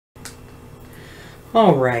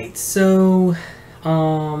Alright, so,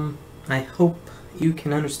 I hope you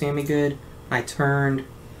can understand me good. I turned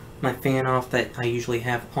my fan off that I usually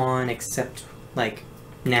have on, except, like,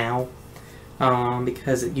 now,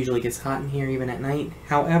 because it usually gets hot in here even at night.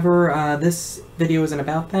 However, this video isn't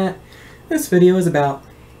about that. This video is about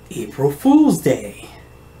April Fool's Day,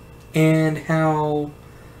 and how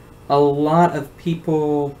a lot of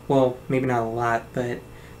people, well, maybe not a lot, but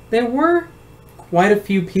there were quite a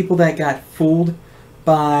few people that got fooled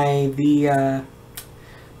by the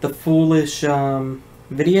foolish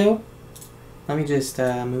video. Let me just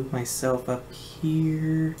move myself up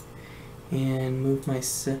here and move my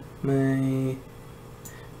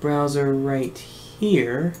browser right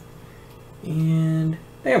here, and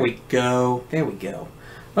there we go. There we go.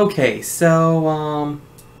 Okay, so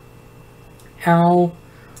how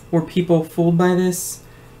were people fooled by this?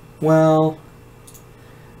 Well,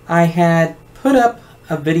 I had put up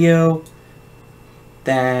a video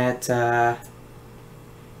that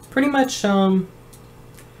pretty much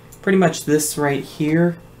this right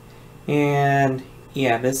here, and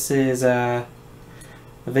yeah, this is a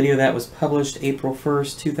video that was published April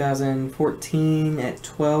 1st, 2014 at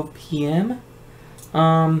 12 p.m.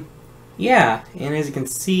 Yeah, and as you can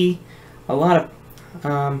see, a lot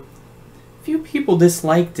of few people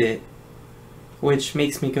disliked it, which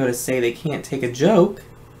makes me go to say they can't take a joke.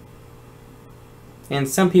 And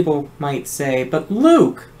some people might say, but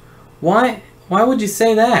Luke, why would you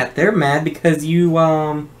say that? They're mad because you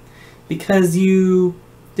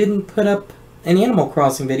didn't put up an Animal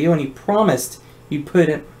Crossing video, and you promised you'd put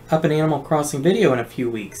up an Animal Crossing video in a few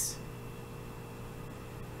weeks.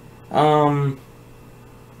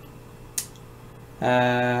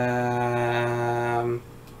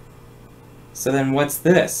 So then what's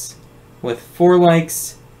this? With 4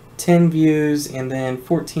 likes, 10 views, and then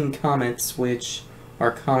 14 comments, which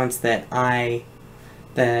are comments that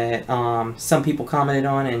some people commented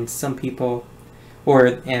on, and some people,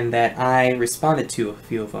 and that I responded to a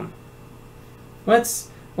few of them. What's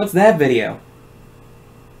that video?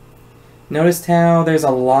 Noticed how there's a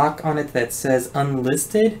lock on it that says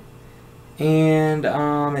unlisted, and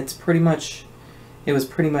it was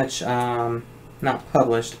pretty much not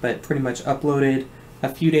published, but pretty much uploaded a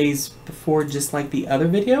few days before, just like the other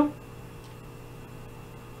video.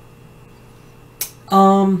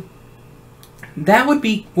 That would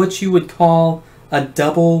be what you would call a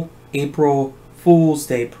double April Fool's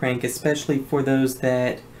Day prank, especially for those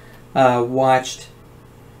that watched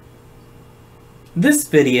this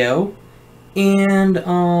video. And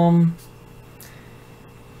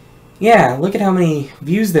yeah, look at how many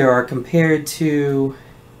views there are compared to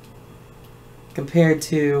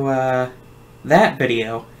that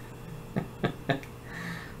video.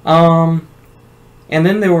 And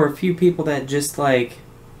then there were a few people that just like,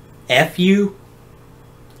 F you?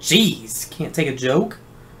 Jeez, can't take a joke?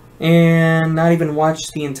 And not even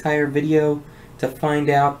watch the entire video to find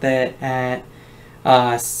out that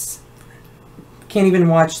can't even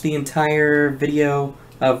watch the entire video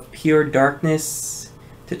of Pure Darkness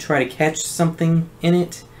to try to catch something in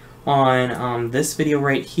it on this video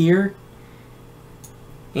right here.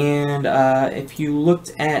 And if you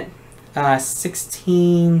looked at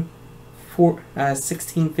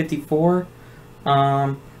 1654,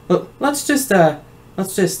 let's just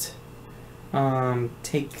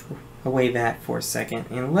take away that for a second,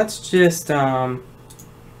 and let's just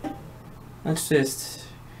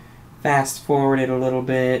fast forward it a little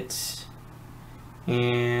bit,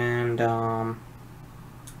 and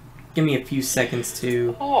give me a few seconds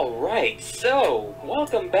to. Alright, so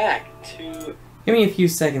welcome back to. Give me a few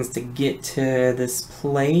seconds to get to this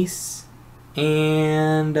place,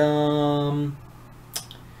 and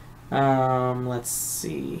let's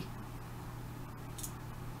see.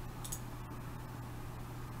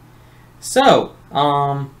 So,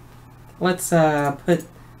 let's put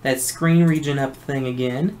that screen region up thing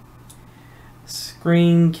again.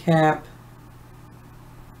 Screen cap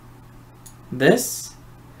this.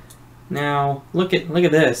 Now, look at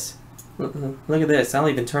this. Look at this. I'll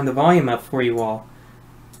even turn the volume up for you all.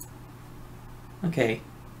 Okay.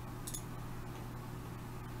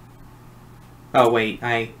 Oh wait,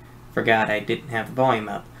 I forgot I didn't have the volume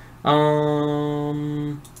up.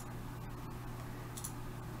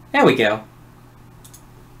 There we go.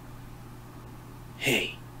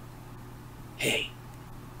 Hey. Hey.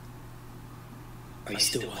 Are you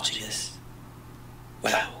still watching this?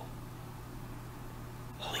 Wow.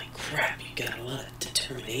 Holy crap, you got a lot of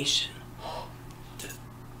determination.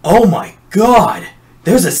 Oh my god!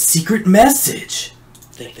 There's a secret message!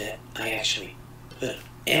 Think that I actually put an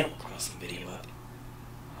Animal Crossing video up.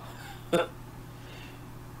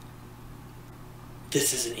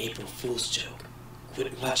 this is an April Fool's joke.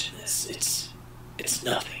 Quit watching this. It's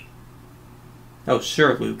nothing. Oh,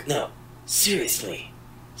 sure, Luke. No, seriously.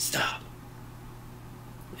 Stop.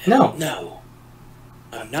 No. No.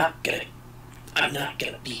 I'm not gonna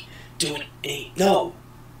be doing any... No!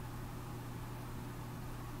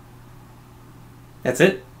 That's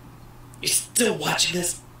it? You're still watching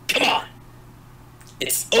this? Come on!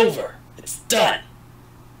 It's over. It's done.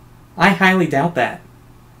 I highly doubt that.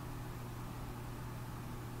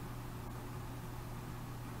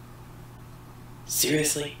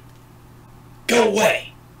 Seriously? Go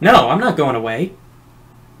away! No, I'm not going away.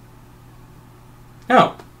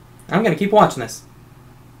 No. I'm gonna keep watching this.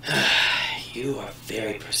 You are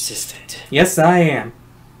very persistent. Yes, I am.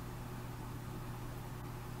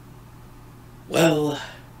 Well,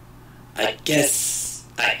 I guess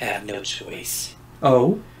I have no choice.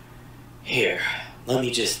 Oh? Here, let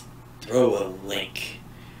me just throw a link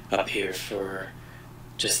up here for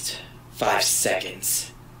just 5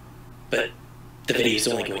 seconds. But the video is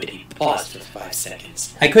only going to be paused for 5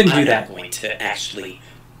 seconds. I couldn't do that. I'm not going to actually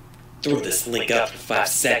throw this link up for 5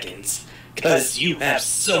 seconds, because you have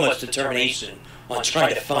so much determination on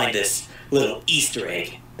trying to find this little Easter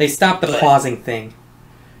egg. They stopped the pausing thing.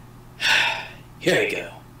 Here you go.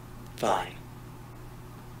 Fine.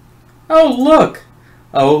 Oh, look!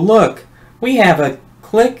 Oh, look! We have a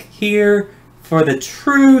click here for the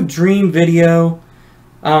True Dream video.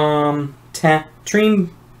 True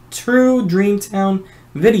Dreamtown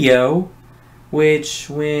video, which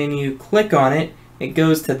when you click on it, it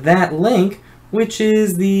goes to that link, which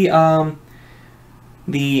is the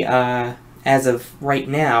as of right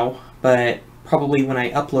now, but probably when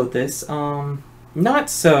I upload this, not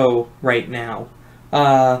so right now,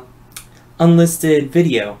 unlisted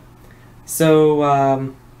video.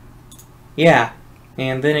 So, yeah,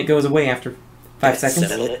 and then it goes away after 5 seconds.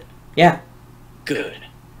 Settle it? Yeah. Good.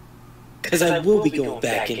 Because I will be going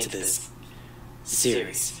back into this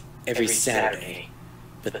series every Saturday,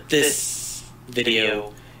 but this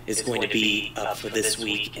video is going to be up for this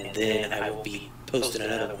week, and then I will be posting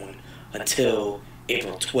another one until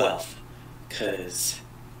April 12th, because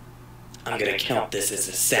I'm going to count this as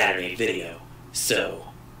a Saturday video. So,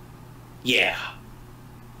 yeah.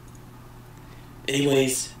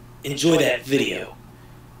 Anyways, enjoy that video.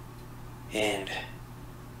 And,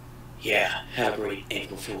 yeah, have a great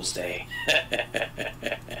April Fool's Day.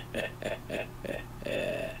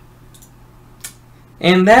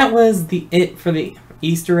 And that was it for the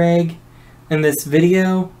Easter egg in this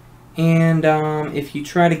video. And if you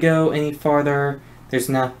try to go any farther, there's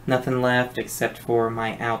nothing left except for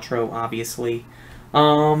my outro, obviously.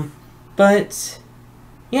 But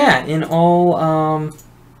yeah, in all,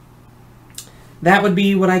 that would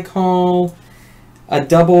be what I call a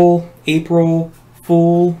double April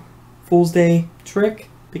Fool's Day trick,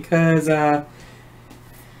 because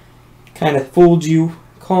kind of fooled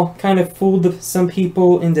some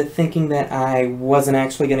people into thinking that I wasn't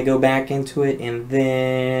actually going to go back into it, and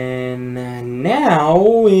then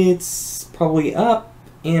now it's probably up,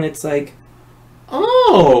 and it's like,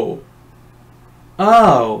 oh.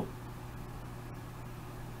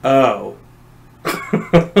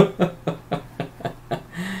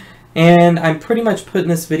 And I'm pretty much putting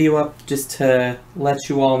this video up just to let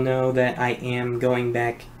you all know that I am going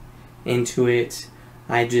back into it.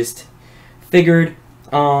 I just figured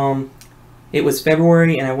it was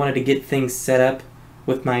February and I wanted to get things set up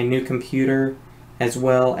with my new computer, as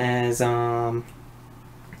well as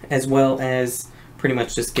pretty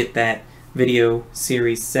much just get that video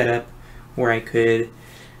series set up where I could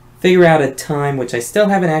figure out a time, which I still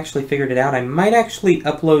haven't actually figured it out. I might actually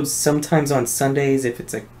upload sometimes on Sundays if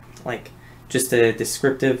it's just a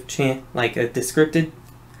descriptive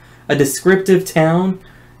a descriptive town,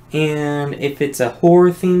 and if it's a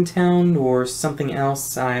horror themed town or something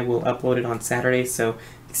else, I will upload it on Saturdays. So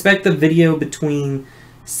expect the video between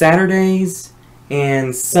Saturdays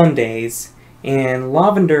and Sundays. And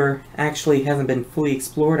Lavender actually hasn't been fully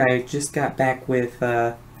explored. I just got back with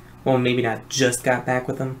well, maybe not just got back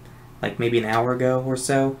with him, like maybe an hour ago or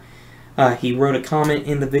so. He wrote a comment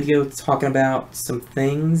in the video talking about some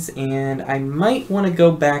things, and I might want to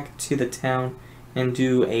go back to the town and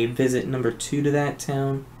do a visit number 2 to that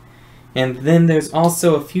town. And then there's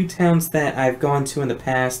also a few towns that I've gone to in the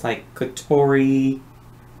past, like Kotori,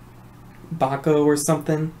 Bako or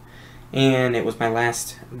something, and it was my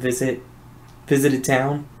last visited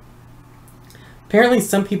town. Apparently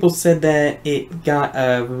some people said that it got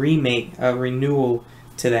a renewal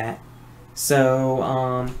to that.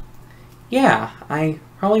 So, yeah, I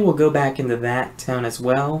probably will go back into that town as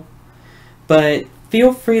well. But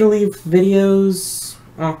feel free to leave videos,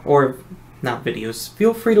 or not videos.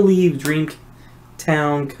 Feel free to leave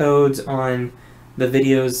Dreamtown codes on the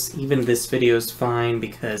videos. Even this video is fine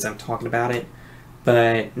because I'm talking about it,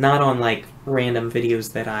 but not on like random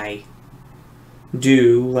videos that I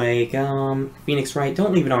do, like Phoenix Wright.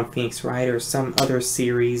 Don't leave it on Phoenix Wright or some other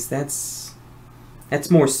series. That's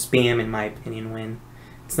more spam in my opinion when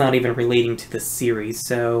it's not even relating to the series,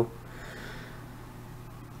 so,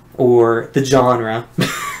 or the genre.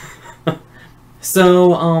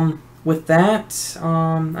 So with that,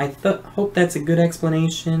 I hope that's a good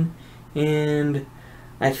explanation, and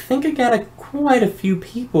I think I got quite a few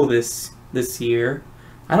people this year.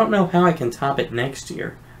 I don't know how I can top it next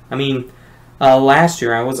year. I mean, last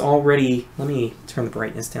year I was already, let me turn the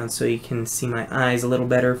brightness down so you can see my eyes a little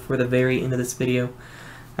better for the very end of this video.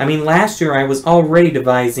 I mean, last year I was already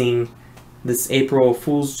devising this April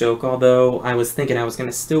Fool's joke, although I was thinking I was going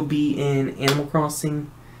to still be in Animal Crossing,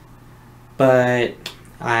 but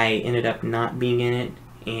I ended up not being in it,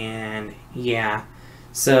 and yeah,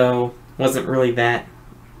 so wasn't really that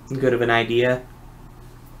good of an idea.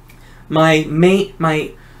 My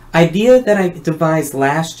idea that I devised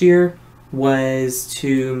last year was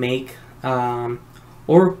to make, I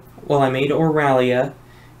made Auralia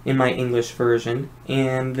in my English version,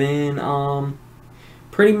 and then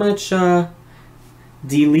pretty much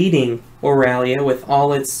deleting Auralia with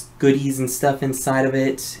all its goodies and stuff inside of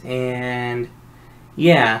it, and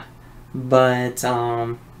yeah, but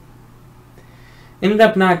ended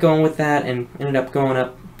up not going with that and ended up going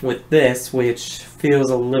up with this, which feels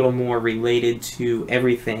a little more related to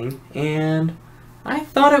everything, and I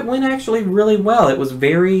thought it went actually really well. It was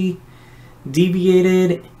very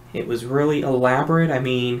deviated. It was really elaborate. I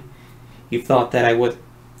mean, people thought I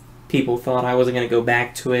wasn't going to go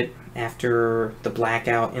back to it after the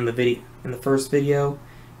blackout in the first video,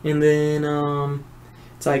 and then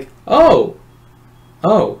it's like, oh,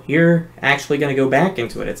 you're actually going to go back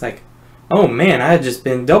into it. It's like, oh man, I've just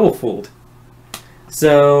been double fooled.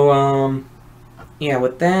 So yeah,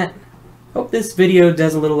 with that, hope this video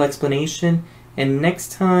does a little explanation, and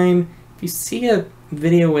next time if you see a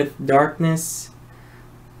video with darkness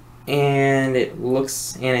and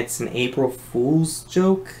it's an April Fool's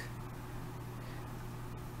joke,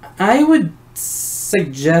 I would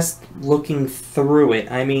suggest looking through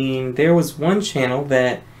it. I mean, there was one channel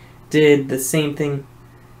that did the same thing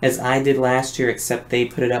as I did last year, except they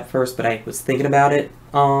put it up first, but I was thinking about it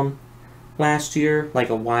last year, like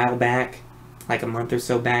a while back, like a month or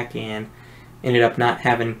so back, and ended up not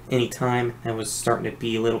having any time. I was starting to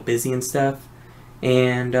be a little busy and stuff,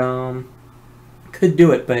 and could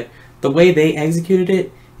do it, but the way they executed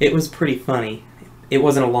it, it was pretty funny. It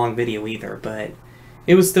wasn't a long video either, but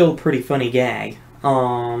it was still a pretty funny gag.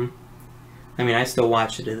 I mean, I still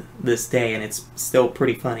watch it to this day, and it's still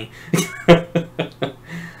pretty funny.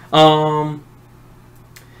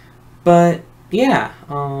 But yeah,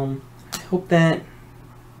 I hope that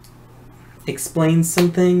explains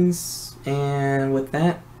some things, and with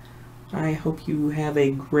that, I hope you have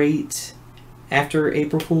a great after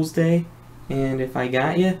April Fool's Day, and if I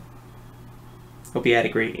got you, hope you had a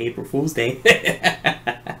great April Fool's Day.